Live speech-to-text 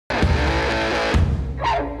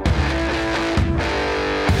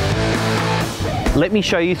Let me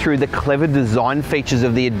show you through the clever design features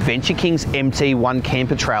of the Adventure King's MT1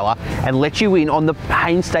 camper trailer and let you in on the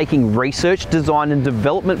painstaking research, design and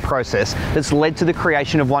development process that's led to the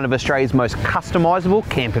creation of one of Australia's most customisable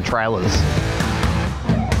camper trailers.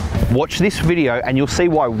 Watch this video and you'll see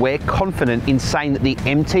why we're confident in saying that the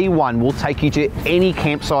MT1 will take you to any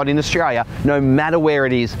campsite in Australia, no matter where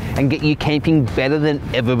it is, and get you camping better than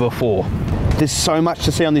ever before. There's so much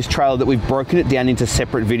to see on this trailer that we've broken it down into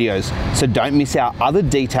separate videos, so don't miss our other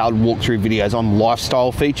detailed walkthrough videos on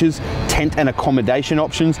lifestyle features, tent and accommodation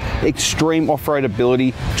options, extreme off-road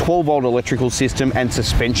ability, 12-volt electrical system, and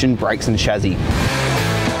suspension, brakes and chassis.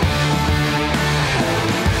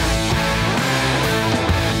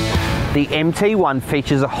 The MT1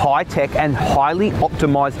 features a high-tech and highly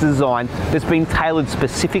optimised design that's been tailored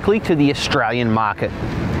specifically to the Australian market.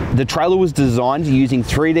 The trailer was designed using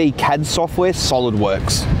 3D CAD software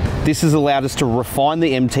SolidWorks. This has allowed us to refine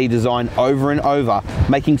the MT design over and over,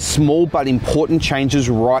 making small but important changes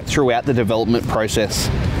right throughout the development process.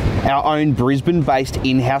 Our own Brisbane-based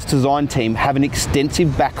in-house design team have an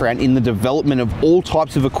extensive background in the development of all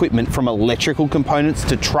types of equipment, from electrical components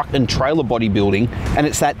to truck and trailer bodybuilding, and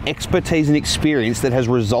it's that expertise and experience that has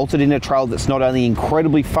resulted in a trailer that's not only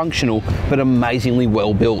incredibly functional but amazingly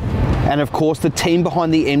well built. And of course, the team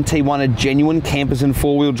behind the MT1 are genuine campers and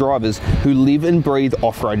four-wheel drivers who live and breathe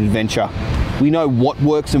off-road adventure. We know what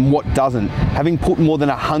works and what doesn't, having put more than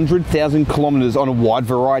 100,000 kilometres on a wide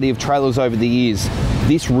variety of trailers over the years.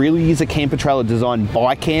 This really is a camper trailer designed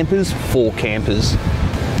by campers for campers.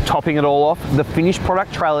 Topping it all off, the finished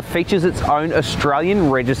product trailer features its own Australian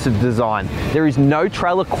registered design. There is no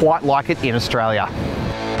trailer quite like it in Australia.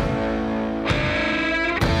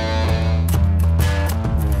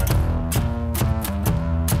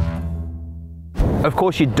 Of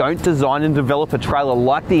course, you don't design and develop a trailer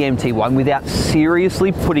like the MT1 without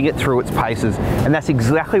seriously putting it through its paces, and that's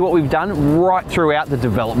exactly what we've done right throughout the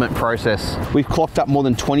development process. We've clocked up more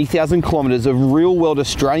than 20,000 kilometres of real-world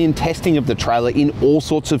Australian testing of the trailer in all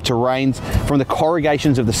sorts of terrains, from the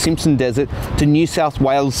corrugations of the Simpson Desert to New South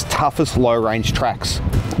Wales' toughest low-range tracks.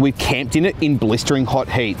 We've camped in it in blistering hot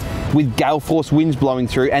heat, with gale force winds blowing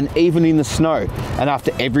through, and even in the snow. And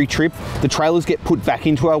after every trip, the trailers get put back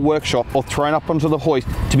into our workshop or thrown up onto the hoist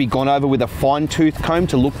to be gone over with a fine-tooth comb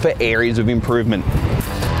to look for areas of improvement.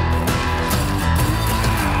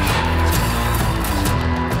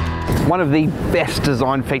 One of the best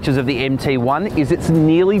design features of the MT1 is its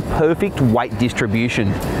nearly perfect weight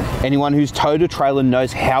distribution. Anyone who's towed a trailer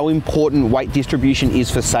knows how important weight distribution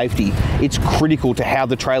is for safety. It's critical to how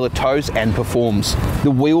the trailer tows and performs.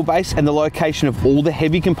 The wheelbase and the location of all the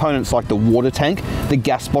heavy components like the water tank, the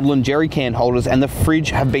gas bottle and jerry can holders, and the fridge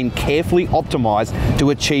have been carefully optimised to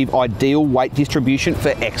achieve ideal weight distribution for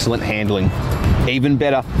excellent handling. Even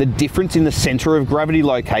better, the difference in the centre of gravity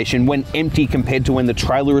location when empty compared to when the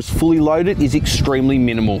trailer is fully loaded is extremely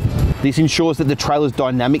minimal. This ensures that the trailer's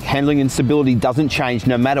dynamic handling and stability doesn't change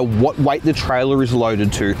no matter what weight the trailer is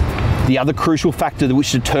loaded to. The other crucial factor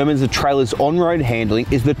which determines the trailer's on-road handling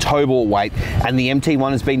is the towball weight, and the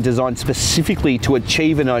MT1 has been designed specifically to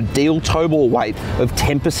achieve an ideal towball weight of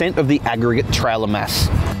 10% of the aggregate trailer mass.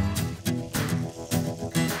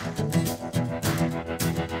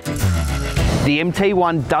 The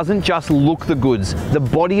MT1 doesn't just look the goods, the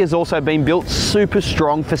body has also been built super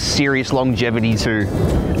strong for serious longevity too.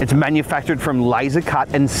 It's manufactured from laser cut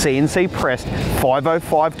and CNC pressed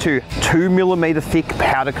 5052 2mm thick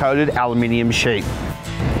powder coated aluminium sheet.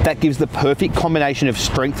 That gives the perfect combination of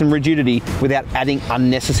strength and rigidity without adding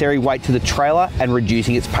unnecessary weight to the trailer and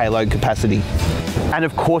reducing its payload capacity. And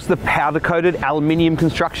of course, the powder-coated aluminium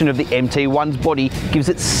construction of the MT1's body gives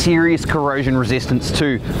it serious corrosion resistance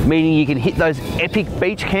too, meaning you can hit those epic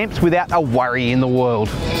beach camps without a worry in the world.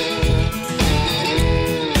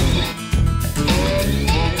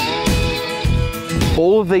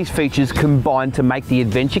 All of these features combine to make the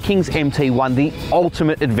Adventure King's MT1 the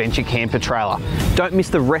ultimate adventure camper trailer. Don't miss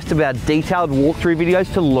the rest of our detailed walkthrough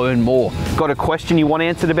videos to learn more. Got a question you want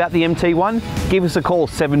answered about the MT1? Give us a call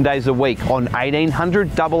 7 days a week on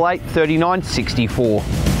 1800 88 39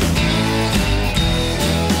 64.